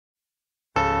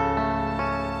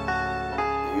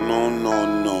No.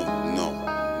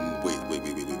 Wait.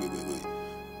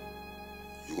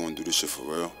 You gonna do this shit for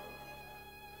real?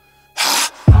 I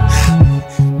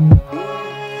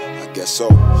guess so.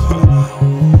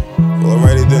 Well,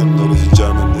 alrighty then, ladies and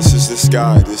gentlemen. This is this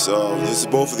guy. This is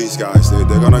both of these guys. They're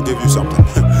gonna give you something.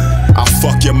 I'll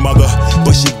fuck your mother,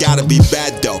 but she gotta be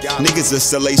bad though. Niggas that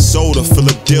sell a soda, fill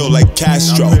a deal like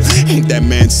Castro. Ain't that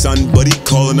man's son, but he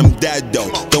calling him dad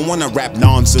though. Don't wanna rap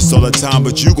nonsense all the time,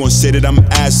 but you gon' say that I'm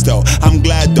ass though. I'm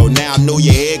glad though, now I know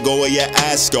your head go where your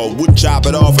ass go. Would chop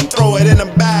it off and throw it in a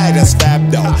bag, that's fab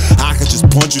though. I could just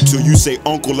punch you till you say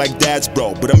uncle like dad's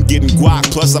bro. But I'm getting guac,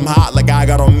 plus I'm hot like I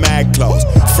got on mad clothes.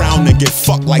 Frown and get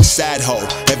fucked like sad hoe.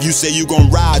 If you say you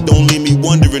gon' ride, don't leave me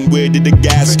wondering where did the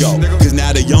gas go. Cause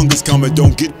now the youngest coming,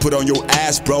 don't get put on your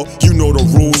ass, bro. You know the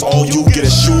rules, all you get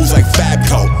is shoes like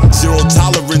Fabco. Zero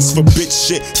tolerance for bitch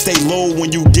shit. Stay low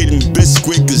when you getting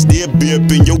biscuit, cause there'll be up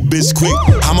in your biscuit.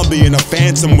 I'ma be in a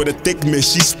phantom with a thick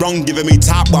miss. She sprung, giving me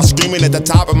top while screaming at the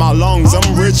top of my lungs.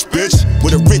 I'm rich, bitch.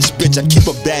 With a rich bitch, I keep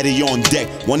a baddie on deck.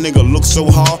 One nigga looked so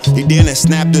hard, he then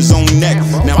snapped his own neck.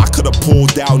 Now I could've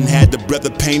pulled out and had the brother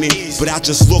painted, but I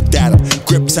just looked at him,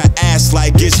 gripped her ass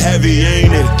like it's heavy,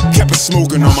 ain't it? Kept it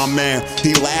smoking on my man.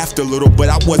 He laughed a little, but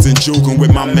I wasn't joking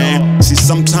with my man. See,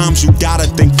 sometimes you gotta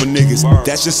think for niggas.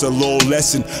 That's just a little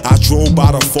lesson. I drove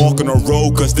by the fork in the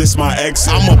road, cause this my ex.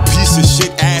 I'm a piece of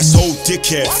shit, asshole,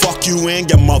 dickhead. Fuck you and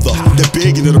your mother. The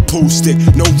big into the pool stick.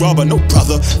 No rubber, no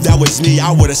brother. That was me,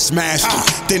 I would've smashed him.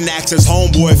 Then asked his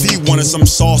homeboy if he wanted some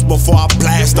sauce before I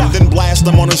blast him. Then blast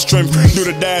him on the strength. Do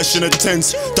the dash in the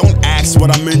tents. Don't ask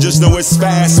what I'm in, just know it's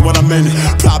fast what I'm in.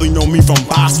 Probably know me from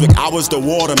Boswick, I was the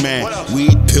waterman.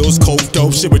 Weed, pills, coke,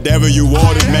 dope, shit, whatever you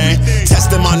ordered, man.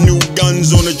 Testing my new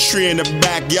guns on a tree in the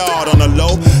backyard on the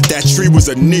low. That tree was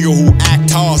a nigga who act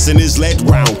toss in his lead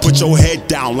round. Put your head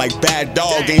down like bad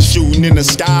dog, ain't shooting in the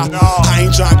sky. I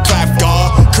ain't trying to clap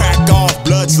guard, crack off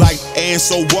bloods like, and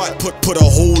so what? Put a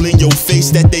hole in your face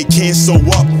that they can't sew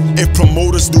up. If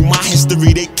promoters knew my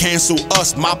history, they cancel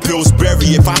us. My pills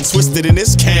bury, if I twist it in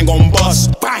this can gon'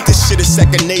 bust. This shit is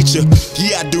second nature,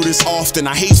 yeah I do this often.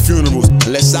 I hate funerals,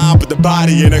 unless I put the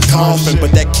body in a coffin.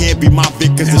 But that can't be my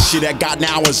Vic, cause the shit I got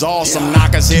now is awesome.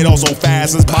 Knock his head off so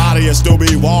fast, his body will still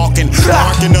be walking.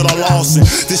 Barking at a Lawson.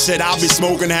 This shit I be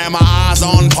smoking, have my eyes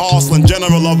on porcelain.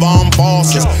 General of armed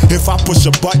forces. If I push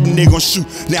a button, they gon' shoot.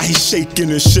 Now he's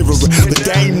shaking and shivering, but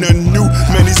that ain't nothing new.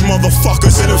 Man, these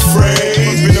motherfuckers ain't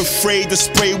afraid. Been afraid to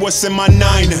spray what's in my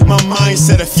nine. My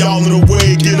mindset, if y'all in the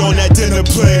way, get on that dinner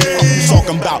plate.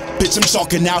 Talking about, bitch, I'm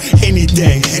talking out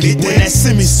anything. When that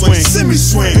semi-swing.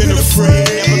 Been afraid,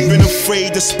 never been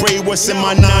afraid to spray what's in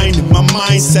my nine. My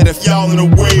mindset, if y'all in the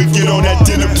way, get on that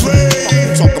dinner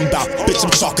plate. Talking about, bitch,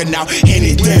 I'm talking out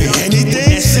anything.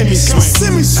 That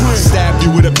semi-swing. Stab you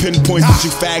with a pinpoint, but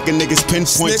you faggot niggas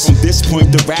pinpoint. From this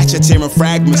point, the ratchet tearing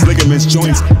fragments, ligaments,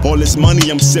 joints. All this money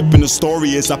I'm sipping, the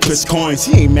story is I piss coins.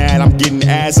 He ain't mad, I'm getting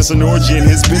ass, it's an orgy in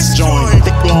his bitch joint.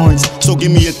 Thick loins, so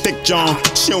give me a thick John.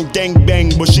 She don't gang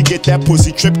bang, but she get that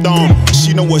pussy tripped on.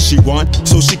 She know what she want,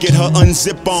 so she get her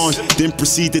unzip on. Then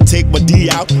proceed to take my D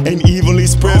out and evenly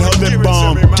spread her lip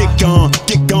balm. Get gone,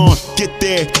 get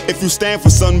there. If you stand for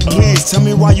something, please tell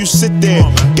me why you sit there.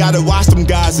 Gotta watch them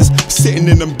guys is sitting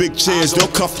in them big chairs. They'll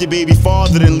cuff your baby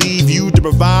father and leave you to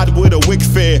provide with a wick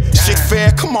fair. Shit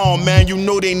fair, come on man, you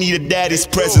know they need a daddy's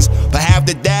presence. But half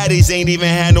the daddies ain't even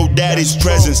had no daddy's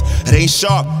presence. It ain't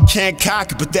sharp, can't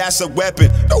cock it, but that's a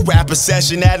weapon. No rapper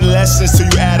session, adolescence to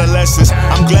you adolescents.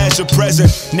 I'm glad you're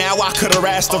present, now I could've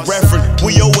asked a reference.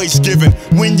 We always giving,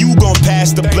 when you gon'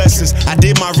 pass the blessings? I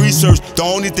did my research, the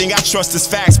only thing I trust is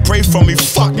facts. Pray for me,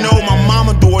 fuck no, my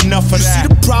mama do enough of that. You see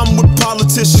the problem with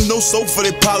politicians, no soap for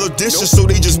their politicians, so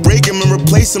they just break them and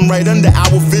replace them right under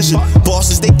our vision.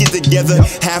 Bosses, they get together,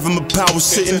 have them a power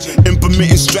sitting,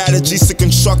 implementing strategies to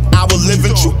construct our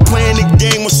living. You playing the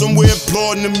game with somewhere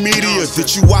applauding the media.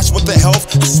 Did you watch what the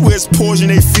health? I swear it's poison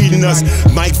they feeding us.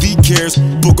 Mike V cares,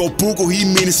 Boogo, he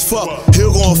mean as fuck.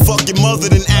 He'll gon' fuck your mother,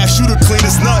 then ask you to clean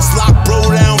his nuts. Lock bro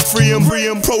down, free him,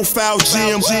 profile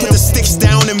GM. Put the sticks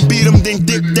down and beat him, then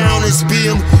dick down and speed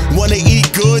him. Wanna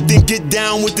eat good, then get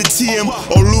down with the TM.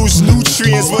 Or lose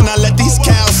nutrients when I let these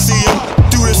cows see him.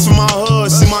 Do this for my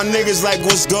hood, see my niggas like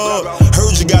what's good.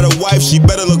 Heard you got a wife, she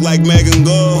better look like Megan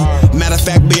Good. Matter of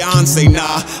fact, Beyonce,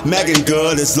 nah, Megan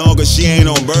good. As long as she ain't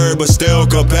on bird, but still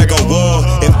could pack a wood.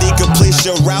 If they could place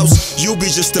your routes, you'll be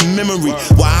just a memory.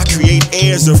 Why I create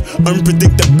airs of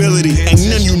unpredictability. Ain't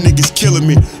none of you niggas killing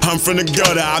me. I'm from the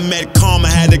gutter, I met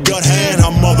Karma, had the gut hand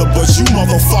her mother. But you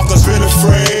motherfuckers been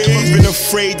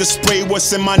afraid to spray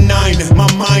what's in my nine. My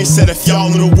mindset, if y'all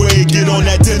in the way, get on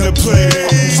that dinner plate.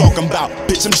 Talk talking about?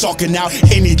 Bitch, I'm chalking out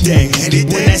anything.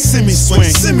 When that semi swing,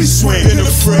 been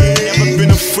afraid, never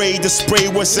been afraid to spray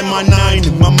what's in my nine.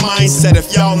 In my mindset,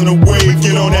 if y'all in a wave,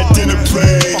 get on that dinner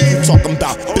plate. Fuck you talking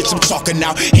about? Bitch, I'm chalking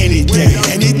out anything.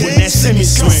 When that semi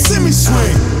swing.